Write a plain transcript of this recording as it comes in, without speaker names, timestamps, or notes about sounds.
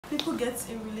People get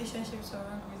in relationships for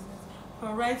wrong reasons.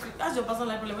 For right, that's your personal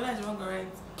life problem. Whether it's wrong or right.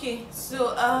 Okay,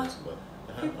 so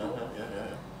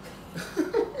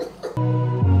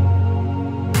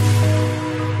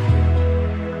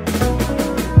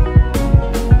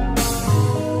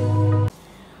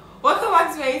welcome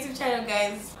back to my YouTube channel,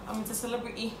 guys. I'm with a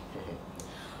celebrity.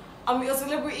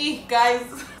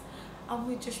 Guys. I'm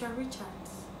with Joshua Richards.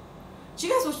 Do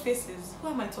you guys watch Faces? Who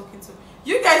am I talking to?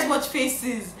 You guys watch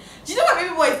Faces. Do you know my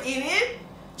baby boy is in it?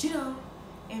 Do you know?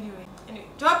 Anyway,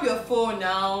 drop your phone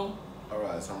now.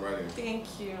 Alright, I'm ready.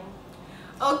 Thank you.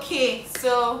 Okay,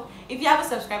 so if you haven't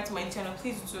subscribed to my channel,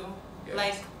 please do. Yes.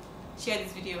 Like, share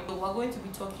this video. So we're going to be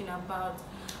talking about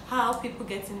how people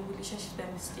get in relationships by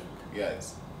mistake.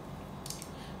 Yes.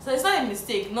 So it's not a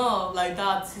mistake, no, like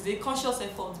that. It's a conscious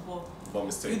effort, But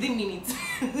mistake. you didn't mean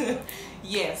it.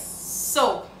 Yes.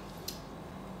 So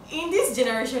in this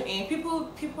generation, people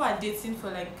are dating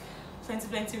for like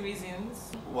plenty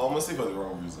reasons. Well, mostly for the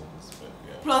wrong reasons. But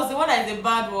yeah. Plus the one that is a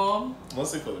bad one.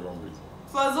 Mostly for the wrong reasons.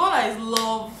 Plus the one that is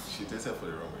love. She dated for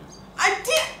the wrong reasons. I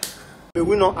did. We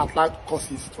will not apply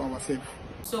causes to ourselves.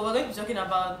 So we're going to be talking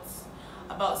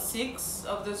about 6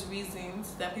 of those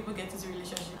reasons that people get into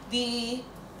relationship. The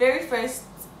very first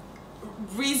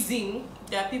reason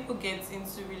that people get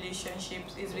into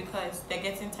relationships is because they're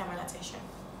getting time and attention.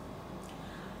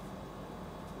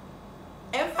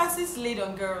 Emphasis laid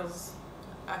on girls,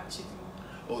 actually.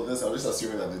 Oh, this, I'm just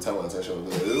assuming that the time and attention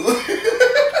was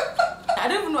I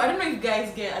don't know if you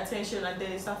guys get attention and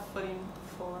then start falling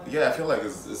for. Yeah, I feel like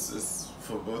it's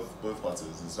for both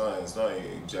parties. It's not a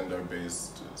gender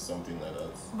based something like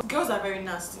that. But girls are very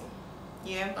nasty.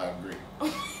 Yeah. I agree.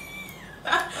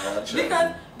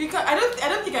 because I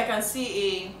don't think I can see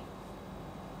a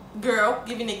girl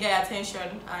giving a guy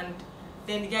attention and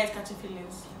then the guy is catching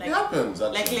feelings. Like, it happens,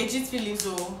 actually. Like legit feelings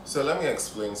though. So let me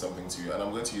explain something to you, and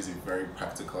I'm going to use a very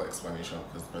practical explanation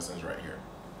because the person's right here.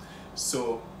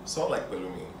 So someone like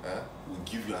Pelumi will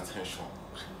give you attention,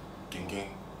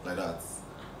 gang, like that,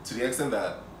 to the extent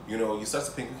that you start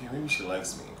to think, okay, maybe she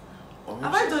likes me. Or maybe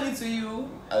have I done it to you?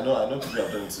 I know people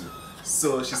have done it too.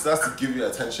 So she starts to give you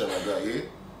attention like that, yeah?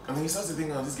 And then you start to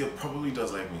think, oh, this girl probably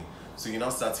does like me. So you now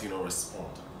start to,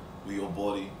 respond with your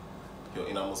body, your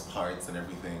innermost parts and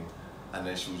everything. And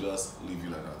then she'll just leave you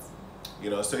like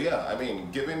that. So yeah, I mean,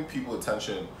 giving people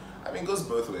attention, goes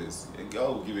both ways. A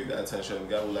girl will give a guy attention,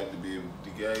 the guy will like the babe,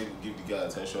 the guy will give the guy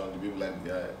attention, the babe will like the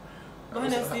guy. But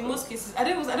honestly, in most cases, I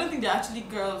don't think there are actually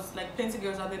girls, like plenty of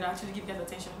girls out there that actually give guys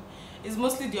attention. It's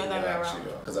mostly the other way around.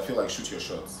 Because I feel like shoot your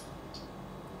shots.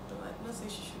 Not say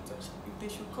she should touch. If they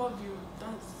should call you,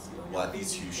 that's your Well, at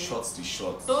least you shot the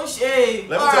shots. Don't shade.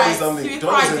 Let me tell you something.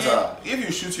 Don't listen to her. If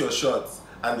you shoot your shots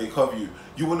and they cover you,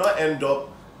 you will not end up,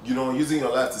 using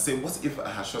your life to say, what if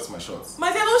I had shot my shots?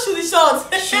 My dear, don't shoot the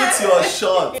shots. Shoot your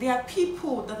shot. There are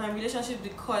people that are in relationships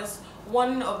because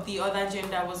one of the other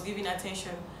gender was giving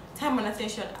attention, time and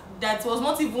attention that was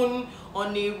not even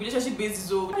on a relationship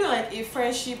basis, or like a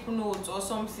friendship note or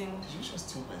something. Did you just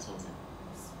steal my something?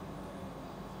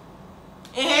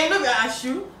 No, I ask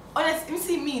you.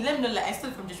 Honestly, let me know. Like I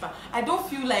stole it from Joshua. I don't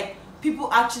feel like people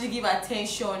actually give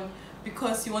attention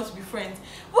because you want to be friends.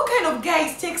 What kind of guy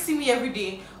is texting me every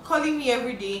day, calling me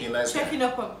every day, checking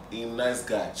up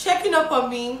on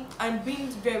me, and being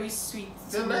very sweet?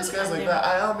 There are nice guys like that.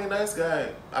 I am a nice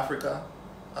guy, Africa.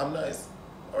 I'm nice.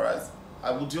 All right,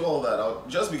 I will do all that.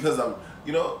 Just because I'm,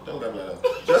 don't get me like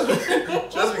that.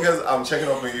 Just because I'm checking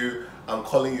up on you. I'm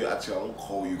calling you. Actually, I won't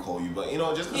call you, but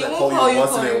just because I call you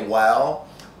once in a while,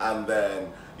 and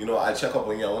then I check up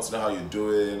on you. I want to know how you're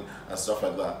doing and stuff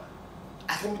like that.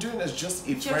 I can be doing this just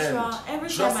a friend. Joshua, every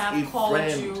time I've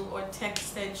called you or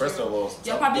texted you, first of all,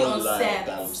 you're probably on set.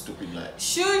 That stupid lie.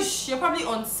 Shush, you're probably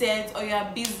on set, or you're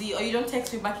busy, or you don't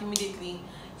text me back immediately.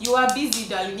 You are busy,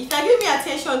 darling. If you give me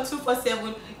attention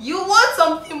 247, you want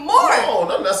something more. No,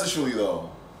 not necessarily though.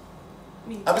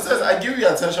 Besides, I give you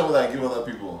attention when I give other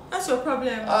people. That's your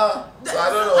problem. So I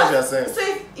don't know what you're saying. So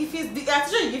if it's the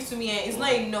attention you give to me, it's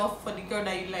not enough for the girl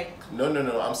that you like. No.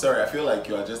 I'm sorry. I feel like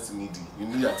you are just needy. You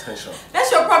need attention.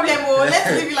 That's your problem. Oh,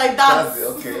 let's leave it like that. That's it.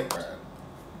 Okay.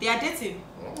 They are dating,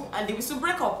 and they will soon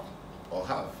break up. Or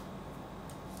have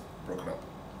broken up.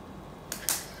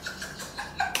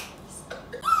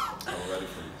 I'm ready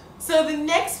for you. So the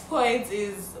next point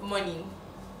is money.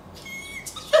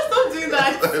 Just don't do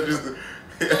that.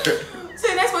 So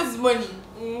the next one is money.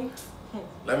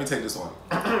 Let me take this one.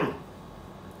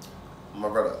 My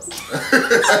brothers.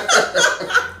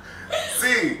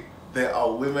 See, there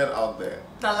are women out there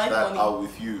that are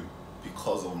with you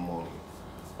because of money.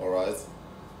 Alright?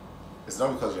 It's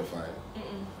not because you're fine.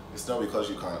 it's not because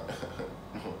you can't.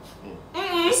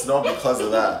 It's not because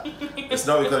of that. It's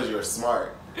not because you're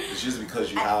smart. It's just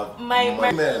because you have money.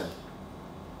 Men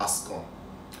are scum.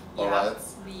 Alright?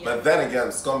 Yeah. But then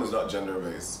again, scum is not gender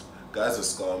based. Guys are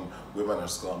scum, women are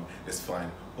scum, it's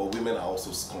fine. But women are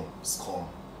also scum.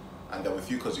 And they're with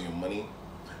you because of your money,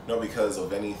 not because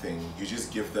of anything. You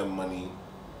just give them money.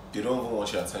 They don't even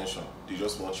want your attention. They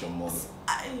just want your money.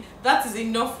 That is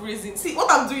enough reason. See, what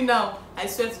I'm doing now, I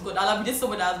swear to God, I'll be just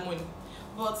someone that has money.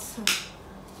 But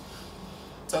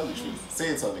tell the truth. Say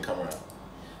it on the camera.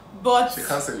 But She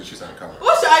can't say the truth on the camera.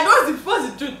 what should I know?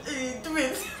 What's the truth? Do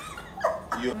it.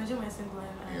 You, Imagine my single life.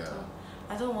 Yeah.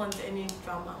 I don't want any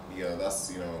drama. yeah,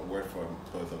 that's, word for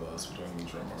both of us. We don't need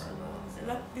drama right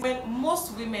now. When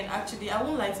most women actually, I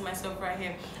won't lie to myself right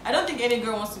here. I don't think any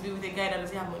girl wants to be with a guy that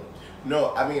doesn't have money.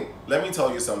 No, I mean, let me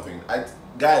tell you something.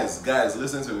 Guys,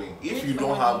 listen to me. If you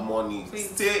don't have money, please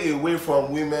stay away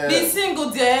from women. Being single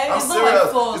there, I'm it's serious. not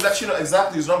by force. It's actually not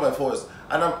exactly. It's not by force.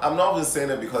 And I'm not even saying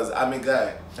it because I'm a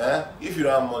guy. If you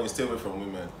don't have money, stay away from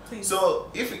women. Please. So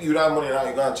if you don't have money now,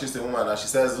 you go and chase a woman and she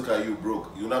says, "Look at you,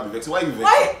 broke." You'll not be vexed. Why are you vexed?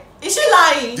 Why is she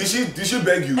lying? Did she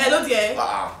beg you? Hello dear.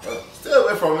 Stay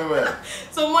away from women.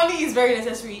 So money is very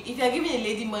necessary. If you're giving a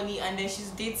lady money and then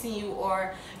she's dating you,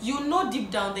 or you know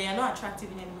deep down that you're not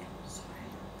attractive in any way.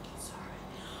 Sorry.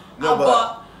 No,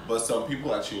 but some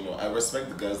people actually know. I respect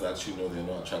the guys that actually know they're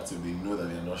not attractive. They know that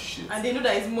they're not shit. And they know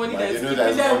that it's money Like, that they is know keeping that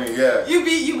it's them. money, yeah. You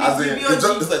be As in, it's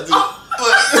OG. just like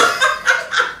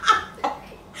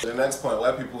the next point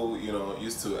why people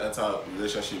used to enter a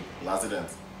relationship accident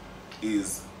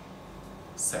is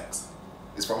sex.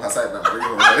 It's from her side now. Bring it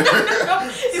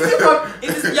on.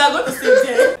 You're going to say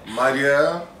there. My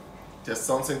dear, there's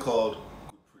something called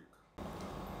good prick,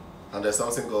 and there's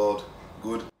something called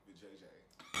good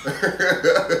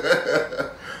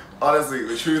JJ. Honestly,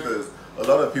 the truth is, a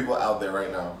lot of people out there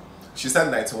right now. She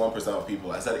said 91% of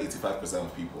people. I said 85%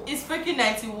 of people. It's freaking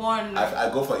 91. I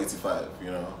go for 85,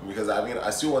 because I mean, I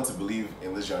still want to believe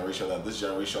in this generation that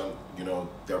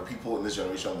there are people in this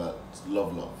generation that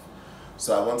love.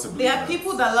 So I want to believe there are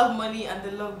people that love money and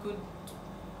they love good.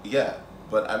 Yeah,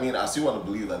 but I mean, I still want to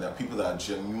believe that there are people that are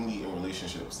genuinely in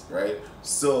relationships, right?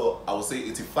 So I would say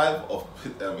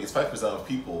 85% of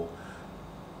people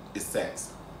is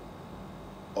sex.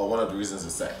 Or one of the reasons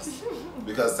is sex.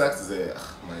 Because sex is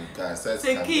sex It's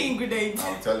a key ingredient.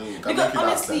 I'm telling you, can Because make you have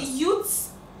honestly, sex. youths,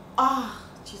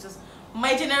 Jesus,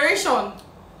 my generation,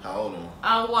 I don't know.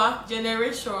 our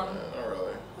generation, Not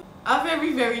really. are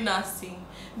very, very nasty.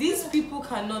 These people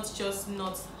cannot just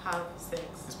not have sex.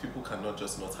 These people cannot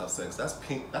just not have sex. That's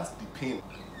pain. That's the pain.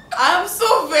 I'm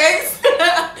so vexed.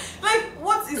 Like,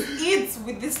 what is it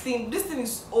with this thing? This thing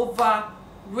is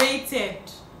overrated.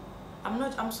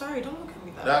 I'm sorry, don't look at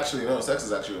me that way. Actually, no, sex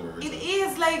is actually overrated. It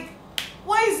is like,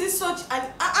 why is this such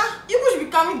an you should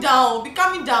be calming down. Be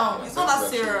calming down. Yeah, it's not that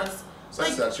sex is actually- serious. Sex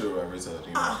is Like, actually overrated,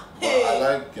 hey. But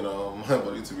I like, my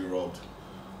body to be rubbed.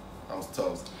 I'm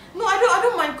tough. no, I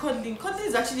don't mind cuddling. Cuddling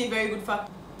is actually a very good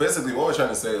factor Basically, what we're trying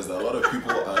to say is that a lot of people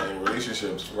are in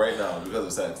relationships right now because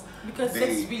of sex. because sex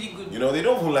is really good. They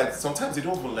don't even like, sometimes they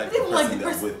don't even like They the don't like person the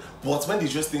they're person. with. But when they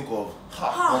just think of,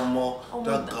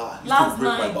 that guy used last to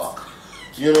break night. my back.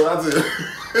 That's it.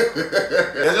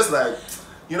 They're just like,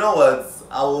 you know what?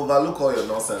 I will overlook all your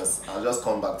nonsense. I'll just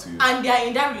come back to you. And they are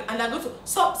in that, and they're going to.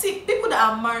 So see, people that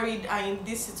are married are in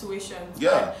these situations.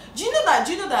 Yeah. And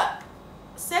do you know that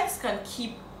sex can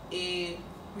keep a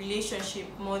relationship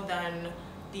more than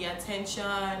the attention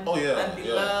Oh yeah, and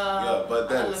the love. yeah. But and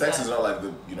then all of sex that. is not like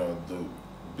the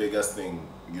biggest thing.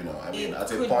 I mean, It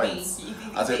at a could point. be.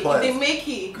 If At a they- point. if they make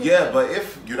it could Yeah, be. but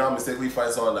if you now mistakenly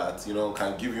find someone that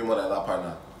can give you more than that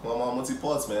partner, well,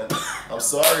 multi-pots, man. I'm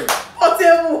sorry.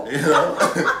 Whatever.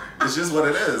 It's just what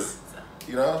it is.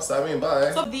 So I mean,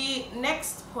 bye. So the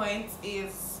next point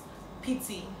is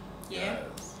pity. Yeah.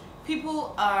 Yes.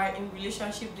 People are in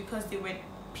relationship because they were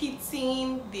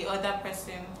pitying the other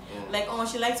person. Like, oh,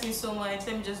 she likes me so much,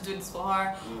 let me just do this for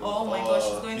her. Or, oh my gosh,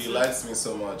 she's going he to. likes me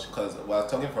so much because we're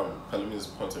talking from Pelumi's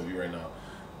point of view right now.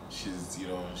 She's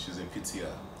she's a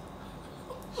pityer.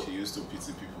 She used to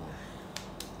pity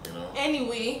people.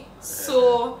 Anyway,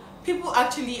 so people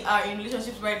actually are in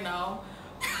relationships right now.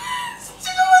 Do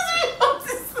you know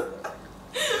what's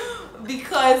really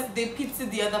because they pity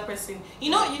the other person.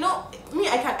 Me,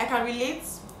 I can relate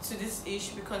to this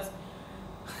issue because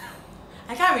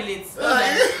I can't relate.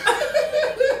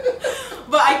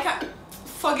 But I can't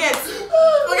forget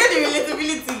the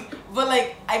relatability. But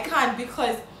like I can't,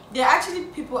 because there are actually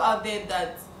people out there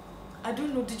that I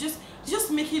don't know, they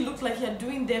just make it look like you're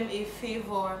doing them a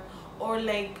favor, or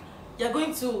like you're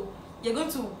going to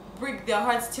break their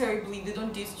hearts terribly if they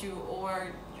don't date you,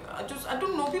 or I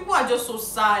don't know. People are just so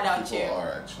sad out here. People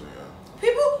are actually, yeah.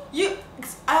 People,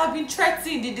 I have been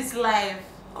threatened in this life.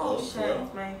 Oh shit,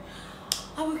 yeah. man.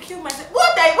 I will kill myself.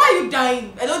 What? Why are you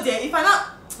dying? I don't dare. If I not,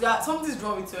 yeah, something's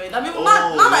wrong with your head. I mean,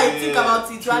 now that I think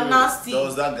about it, you are nasty. There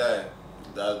was that guy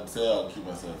that said I'll kill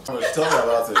myself. Tell me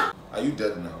about it. Are you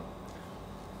dead now?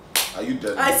 Are you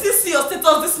dead? I still see your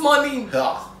status this morning.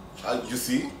 Yeah. You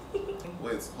see?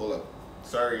 Wait, hold up.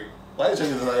 Sorry. Why are you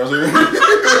checking this out?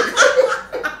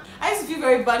 I used to feel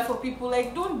very bad for people.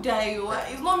 Like, don't die.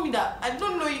 It's not me that. I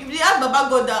don't know you. They ask Baba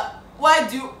God that. Why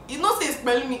do you not say it's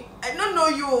me? I don't know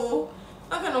you.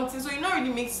 That kind of thing. So it not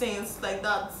really makes sense like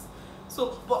that.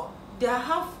 So, but there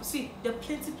are plenty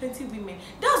women.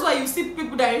 That's why you see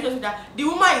people that are interested that the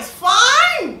woman is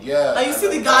fine. Yeah. And you see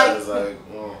the guy is like,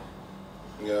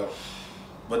 yeah.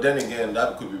 But then again,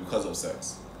 that could be because of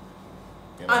sex.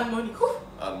 You know? And money.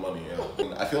 And money,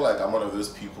 yeah. I feel like I'm one of those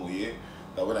people, yeah,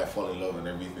 that when I fall in love and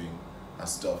everything and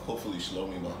stuff, hopefully she'll love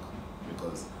me back.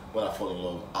 Because when I fall in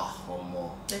love,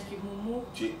 more. Like you mumu.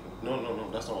 No,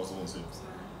 that's not what I was going to say.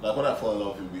 Like when I fall in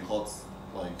love, it'll be hot,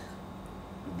 like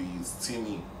it'll be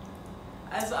steamy.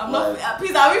 As I'm like, not.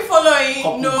 Please, are we following?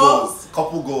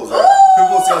 Couple goals. Like,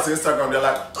 people see us on Instagram, they're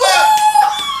like.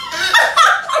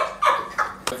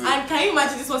 And can you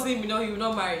imagine this was saying, he will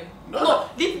not marry? No.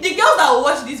 The girls that will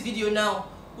watch this video now,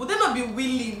 would they not be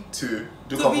willing to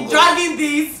be dragging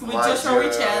this with Joshua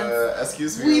Richards?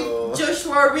 Excuse me. With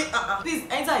Joshua Richards. Please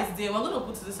enter his DM. I'm going to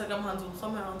put his Instagram handle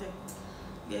somewhere around there.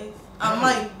 Yes. And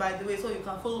mine, by the way, so you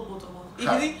can follow both of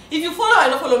us. If you follow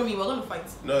and don't follow me, we're going to fight.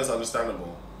 No, it's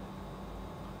understandable.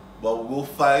 But we'll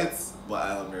fight, but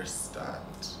I understand.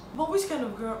 But which kind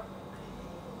of girl?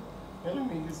 What do you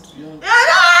mean?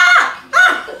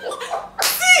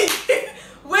 See!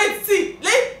 Wait, see!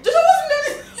 Joshua wasn't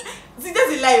there. See,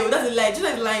 that's a lie. That's a lie. Joshua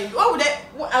is lying. Why would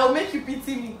I'll make you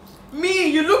pity me. Me,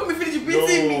 you look me, finish, you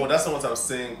pity me. No, that's not what I'm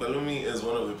saying. Pelumi is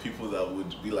one of the people that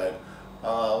would be like,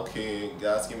 okay,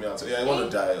 guys, give me out. Yeah, I want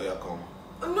to die. Yeah, come.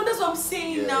 No, that's what I'm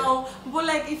saying now. But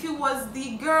like, if it was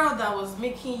the girl that was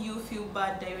making you feel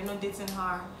bad that you're not dating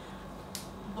her.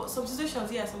 But some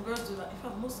situations, yeah, some girls do that. In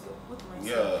fact, most girls, what am I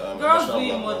saying? Girls do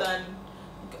it more than.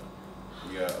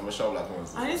 Yeah, emotional blackmail.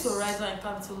 I need to write that in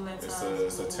capital letters.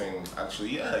 It's a thing.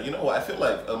 Actually, yeah, you know what? I feel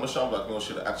like emotional blackmail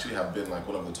should actually have been like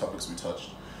one of the topics we touched.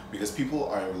 Because people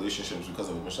are in relationships because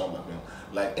of emotional blackmail.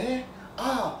 Like,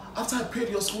 after I paid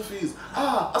your school fees,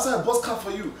 after I bought car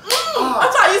for you,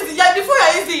 after I used it, before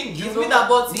you're using, it's me that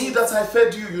bought it. Me that I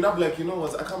fed you, you're not like, you know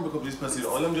what, I can't break up with this person,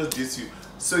 or let me just date you.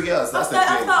 So yes, that's the thing.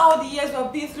 After all the years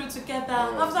we've been through together,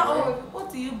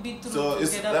 what do you be through together?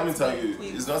 So let me tell you,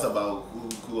 it's not about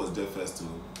who was there first too,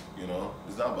 you know?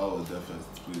 It's not about who was there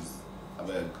first, please. I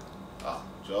beg.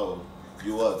 Joe,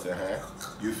 you what,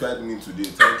 You fed me today,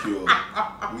 thank you.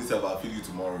 Me self, I'll feed you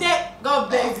tomorrow. God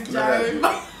bless you, Jared.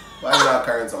 Why are you not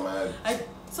carrying it on my head?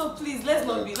 So please, let's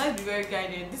be very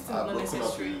guided. This thing is not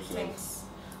necessary. Thanks.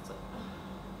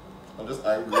 I'm just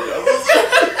angry.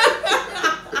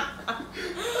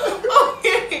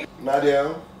 Okay.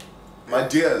 Nadia, my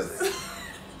dears,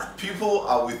 people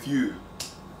are with you,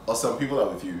 or some people are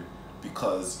with you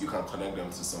because you can connect them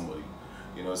to somebody.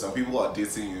 You know, some people are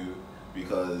dating you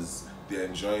because they're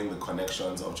enjoying the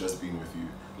connections of just being with you.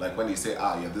 Like when they say,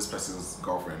 yeah, this person's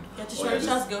girlfriend. Yeah,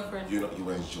 Joshua girlfriend. You know, you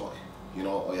enjoy. You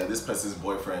know, or yeah, this person's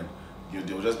boyfriend.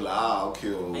 They'll just be like,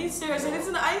 okay. Are you serious?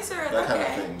 You know, are you serious? That kind of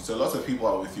thing. So lots of people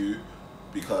are with you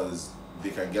because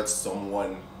they can get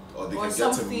someone, or they can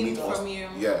get to meet from you.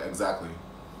 Yeah, exactly.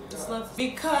 It's not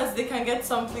because they can get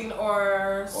something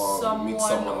or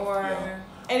someone or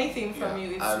anything from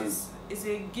you. It's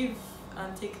a give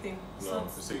and take thing.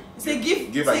 It's a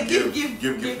give and give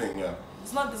thing. Yeah.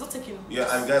 It's not. There's not taking.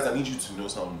 Yeah, and guys, I need you to know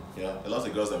something. Yeah, a lot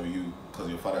of girls are with you because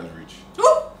your father is rich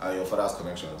and your father has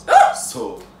connections.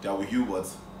 So they're with you, but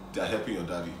they're helping your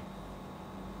daddy.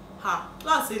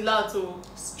 That's a lot too.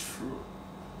 It's true.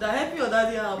 They're helping your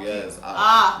daddy out. Yes.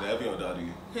 They're helping your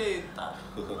daddy. Hey, I'm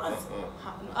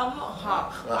not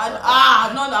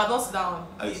I'm not sit down.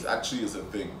 It's a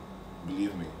thing.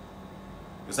 Believe me.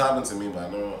 It's happened to me, but I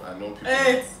know people.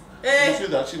 Hey. You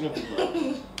should actually know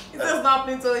people. It's just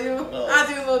happening to you. No. How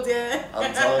do you know there?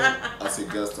 I'm telling as a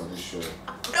guest on this show.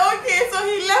 Okay, so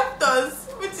he left us,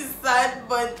 which is sad,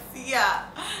 but yeah,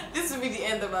 this will be the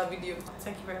end of our video.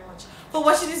 Thank you very much for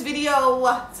watching this video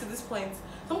to this point.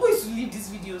 Somebody used to leave these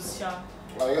videos, Sha.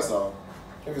 I guess so.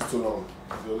 If it's too long,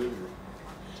 they'll leave you.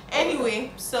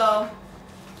 Anyway, so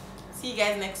see you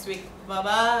guys next week. Bye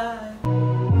bye.